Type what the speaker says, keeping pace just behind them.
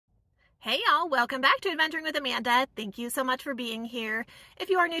Hey y'all, welcome back to Adventuring with Amanda. Thank you so much for being here. If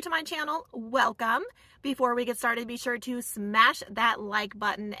you are new to my channel, welcome. Before we get started, be sure to smash that like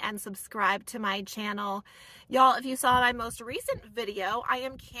button and subscribe to my channel. Y'all, if you saw my most recent video, I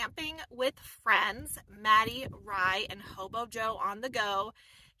am camping with friends, Maddie, Rye, and Hobo Joe on the go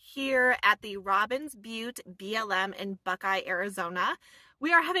here at the Robbin's Butte BLM in Buckeye, Arizona.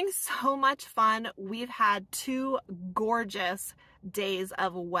 We are having so much fun. We've had two gorgeous days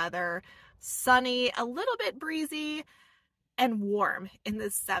of weather, sunny, a little bit breezy, and warm in the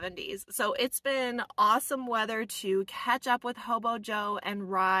 70s. So it's been awesome weather to catch up with Hobo Joe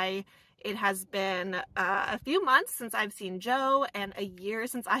and Rye. It has been a few months since I've seen Joe and a year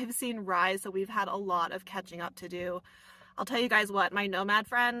since I've seen Rye, so we've had a lot of catching up to do. I'll tell you guys what, my nomad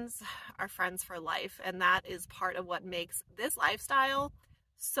friends are friends for life, and that is part of what makes this lifestyle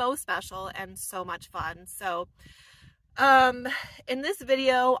so special and so much fun. So in this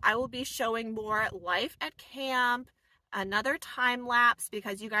video, I will be showing more life at camp, another time lapse,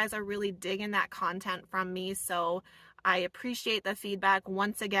 because you guys are really digging that content from me. So I appreciate the feedback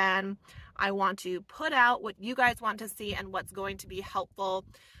once again. I want to put out what you guys want to see and what's going to be helpful.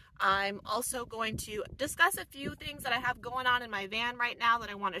 I'm also going to discuss a few things that I have going on in my van right now that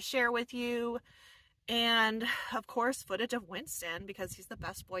I want to share with you. And of course, footage of Winston, because he's the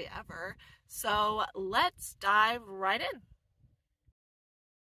best boy ever. So let's dive right in.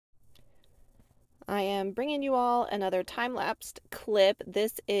 I am bringing you all another time-lapsed clip.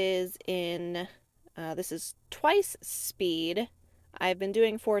 This is twice speed. I've been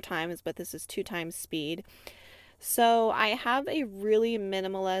doing 4 times, but this is 2 times speed. So I have a really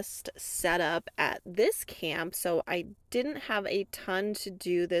minimalist setup at this camp, so I didn't have a ton to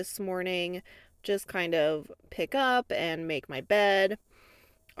do this morning. Just kind of pick up and make my bed.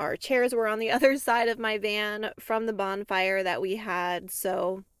 Our chairs were on the other side of my van from the bonfire that we had,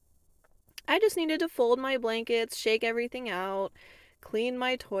 so I just needed to fold my blankets, shake everything out, clean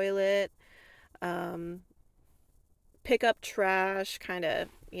my toilet, pick up trash, kind of,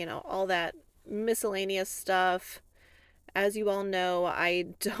 all that miscellaneous stuff. As you all know, I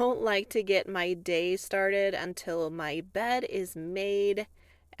don't like to get my day started until my bed is made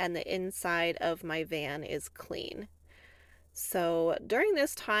and the inside of my van is clean. So during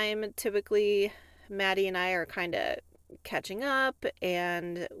this time, typically Maddie and I are kind of catching up,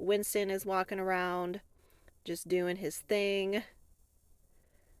 and Winston is walking around just doing his thing.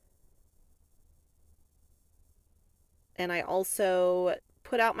 And I also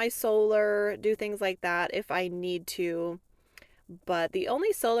put out my solar, do things like that if I need to. But the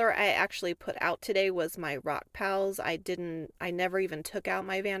only solar I actually put out today was my Rock Pals. I never even took out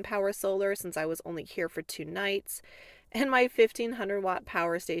my van power solar since I was only here for 2 nights. And my 1500 watt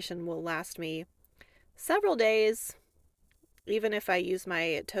power station will last me several days, even if I use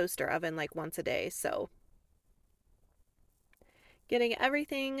my toaster oven like once a day. So getting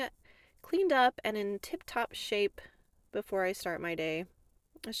everything cleaned up and in tip-top shape before I start my day.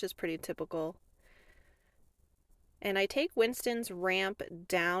 It's just pretty typical. And I take Winston's ramp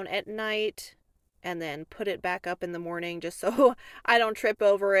down at night and then put it back up in the morning just so I don't trip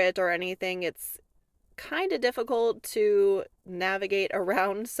over it or anything. It's kind of difficult to navigate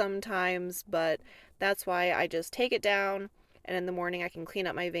around sometimes, but that's why I just take it down, and in the morning I can clean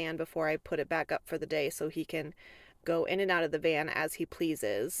up my van before I put it back up for the day so he can go in and out of the van as he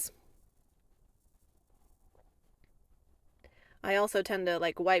pleases. I also tend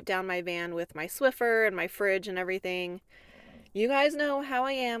to wipe down my van with my Swiffer and my fridge and everything. You guys know how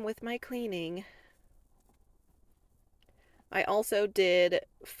I am with my cleaning. I also did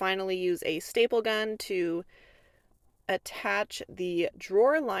finally use a staple gun to attach the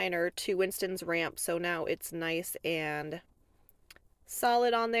drawer liner to Winston's ramp, so now it's nice and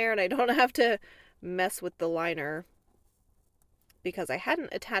solid on there and I don't have to mess with the liner because I hadn't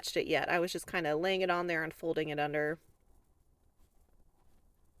attached it yet. I was just kind of laying it on there and folding it under.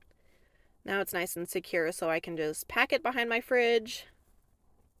 Now it's nice and secure, so I can just pack it behind my fridge,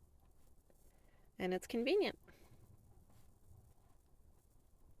 and it's convenient.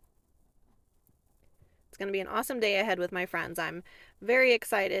 It's going to be an awesome day ahead with my friends. I'm very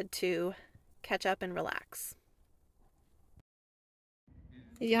excited to catch up and relax.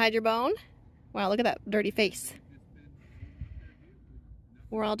 Did you hide your bone? Wow, look at that dirty face.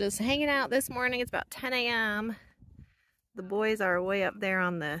 We're all just hanging out this morning. It's about 10 a.m. The boys are way up there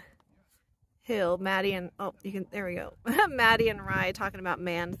on the hill. Maddie and, there we go. Maddie and Rye talking about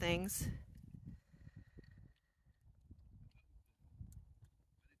man things.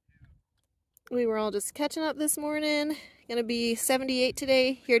 We were all just catching up this morning. Gonna be 78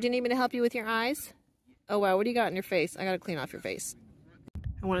 today. Here, do you need me to help you with your eyes? Oh wow, what do you got in your face? I gotta clean off your face.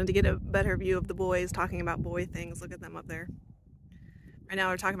 I wanted to get a better view of the boys talking about boy things. Look at them up there. Right now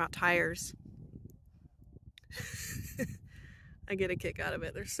they're talking about tires. I get a kick out of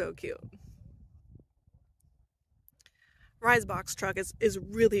it. They're so cute. Rye's box truck is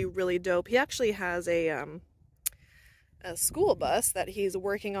really, really dope. He actually has a school bus that he's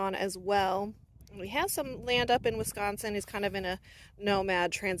working on as well. We have some land up in Wisconsin. He's kind of in a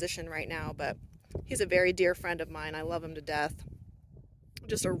nomad transition right now, but he's a very dear friend of mine. I love him to death.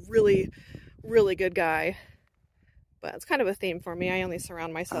 Just a really, really good guy. But it's kind of a theme for me. I only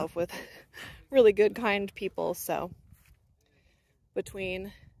surround myself with really good, kind people. So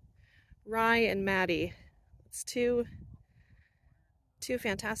between Rye and Maddie, it's two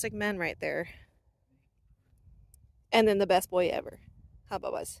fantastic men right there. And then the best boy ever. How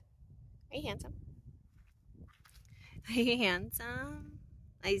about us? Hey, handsome. Hey, handsome.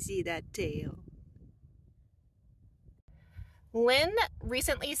 I see that tail. Lynn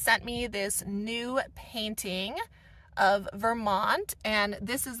recently sent me this new painting of Vermont, and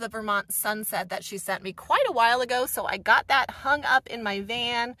this is the Vermont sunset that she sent me quite a while ago, so I got that hung up in my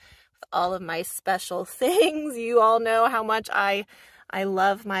van with all of my special things. You all know how much I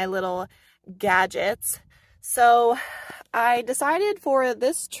love my little gadgets. So I decided for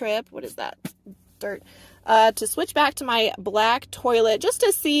this trip, what is that? Dirt. To switch back to my black toilet just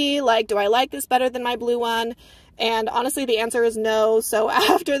to see, like, do I like this better than my blue one? And honestly, the answer is no. So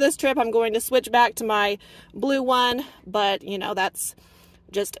after this trip, I'm going to switch back to my blue one. But, you know, that's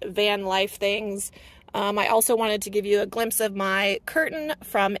just van life things. I also wanted to give you a glimpse of my curtain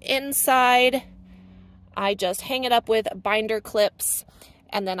from inside. I just hang it up with binder clips,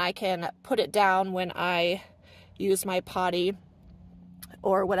 and then I can put it down when I use my potty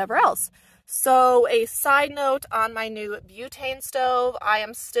or whatever else. So a side note on my new butane stove, I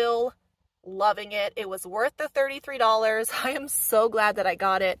am still loving it. It was worth the $33. I am so glad that I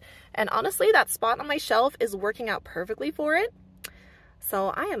got it. And honestly, that spot on my shelf is working out perfectly for it. So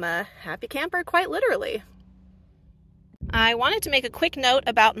I am a happy camper, quite literally. I wanted to make a quick note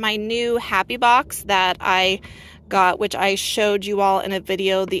about my new Happy Box that I got, which I showed you all in a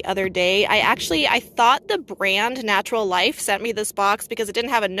video the other day. I thought the brand Natural Life sent me this box because it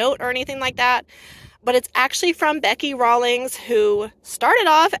didn't have a note or anything like that. But it's actually from Becky Rawlings, who started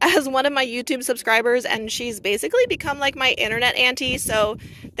off as one of my YouTube subscribers, and she's basically become like my internet auntie. So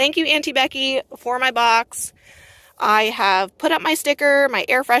thank you, Auntie Becky, for my box. I have put up my sticker, my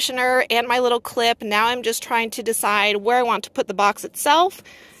air freshener, and my little clip. Now I'm just trying to decide where I want to put the box itself,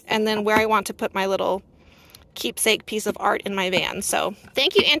 and then where I want to put my little keepsake piece of art in my van. So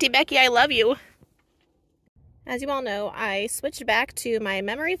thank you, Auntie Becky. I love you. As you all know, I switched back to my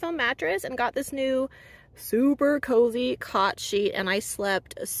memory foam mattress and got this new super cozy cot sheet, and I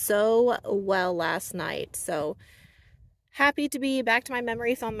slept so well last night. So happy to be back to my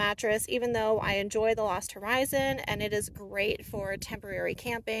memory foam mattress, even though I enjoy the Lost Horizon and it is great for temporary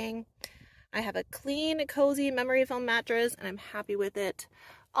camping. I have a clean, cozy memory foam mattress and I'm happy with it.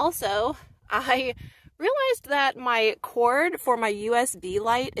 Also, I realized that my cord for my USB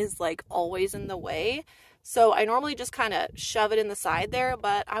light is like always in the way. So I normally just kind of shove it in the side there,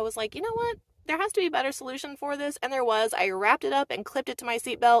 but I was like, you know what? There has to be a better solution for this, and there was. I wrapped it up and clipped it to my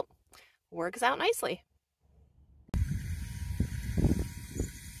seatbelt. Works out nicely.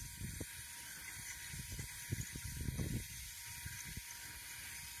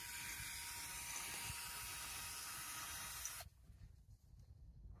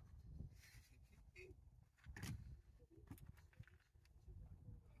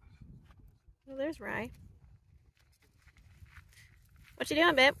 Well, there's Rye. What you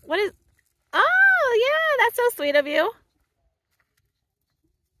doing, babe? What is... Oh, yeah, that's so sweet of you.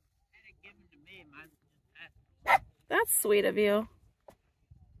 That's sweet of you.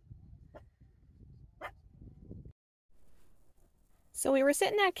 So we were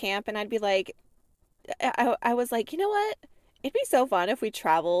sitting at camp, and I'd be like... I was like, you know what? It'd be so fun if we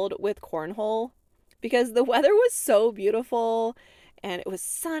traveled with cornhole. Because the weather was so beautiful, and it was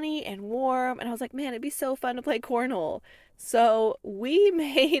sunny and warm, and I was like, man, it'd be so fun to play cornhole. So we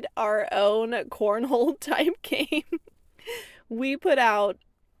made our own cornhole type game. We put out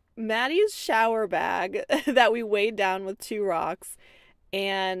Maddie's shower bag that we weighed down with 2 rocks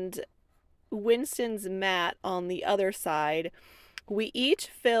and Winston's mat on the other side. We each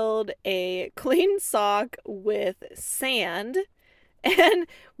filled a clean sock with sand, and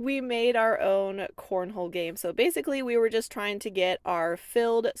we made our own cornhole game. So basically we were just trying to get our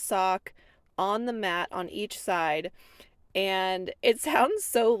filled sock on the mat on each side. And it sounds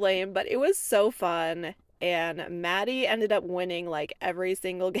so lame, but it was so fun. And Maddie ended up winning like every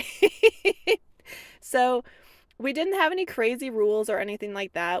single game. So We didn't have any crazy rules or anything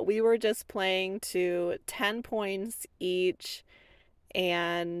like that. We were just playing to 10 points each,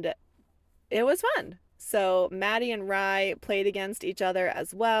 and it was fun. So Maddie and Rye played against each other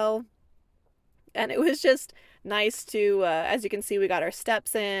as well. And it was just nice to, as you can see, we got our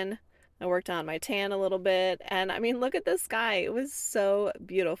steps in. I worked on my tan a little bit. And I mean, look at the sky. It was so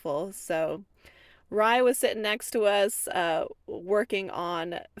beautiful. So Rye was sitting next to us, working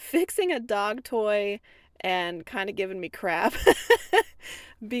on fixing a dog toy and kind of giving me crap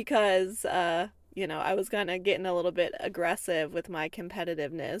because, you know, I was kind of getting a little bit aggressive with my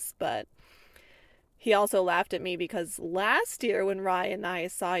competitiveness, but he also laughed at me because last year when Rye and I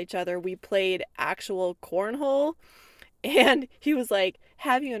saw each other, we played actual cornhole, and he was like,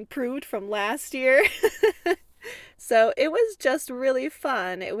 "Have you improved from last year?" So it was just really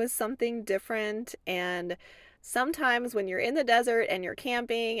fun. It was something different, and sometimes when you're in the desert and you're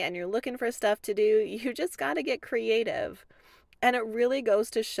camping and you're looking for stuff to do, you just got to get creative. And it really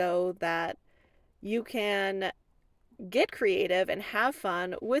goes to show that you can get creative and have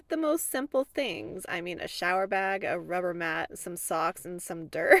fun with the most simple things. I mean, a shower bag, a rubber mat, some socks, and some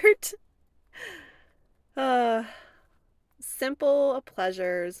dirt. Simple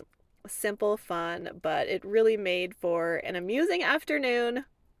pleasures, simple fun, but it really made for an amusing afternoon.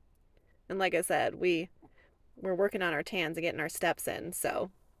 And like I said, we're working on our tans and getting our steps in, so.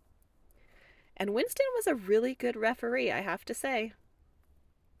 And Winston was a really good referee, I have to say.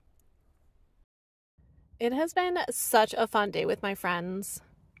 It has been such a fun day with my friends.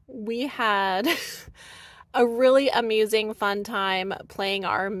 We had a really amusing, fun time playing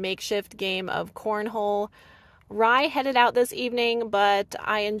our makeshift game of cornhole. Rye headed out this evening, but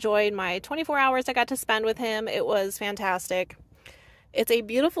I enjoyed my 24 hours I got to spend with him. It was fantastic. It's a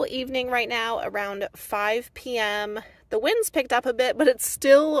beautiful evening right now, around 5 p.m. The wind's picked up a bit, but it's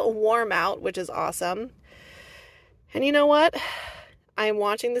still warm out, which is awesome. And you know what? I'm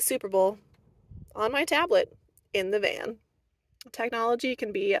watching the Super Bowl on my tablet in the van. Technology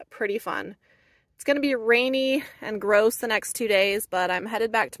can be pretty fun. It's going to be rainy and gross the next 2 days, but I'm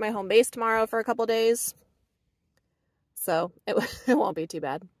headed back to my home base tomorrow for a couple days. So it won't be too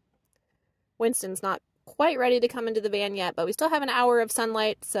bad. Winston's not quite ready to come into the van yet, but we still have an hour of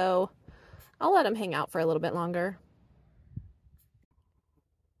sunlight, so I'll let him hang out for a little bit longer.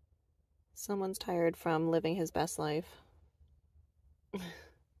 Someone's tired from living his best life.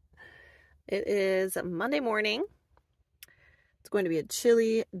 It is Monday morning. It's going to be a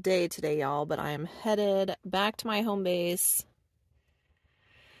chilly day today, y'all, but I am headed back to my home base.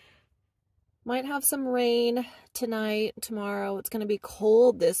 Might have some rain tonight, tomorrow. It's going to be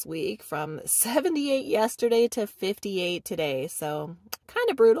cold this week, from 78 yesterday to 58 today. So kind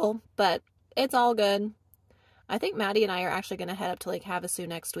of brutal, but it's all good. I think Maddie and I are actually going to head up to Lake Havasu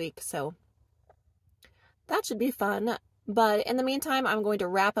next week, so that should be fun. But in the meantime, I'm going to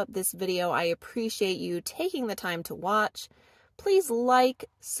wrap up this video. I appreciate you taking the time to watch. Please like,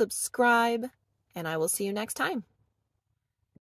 subscribe, and I will see you next time.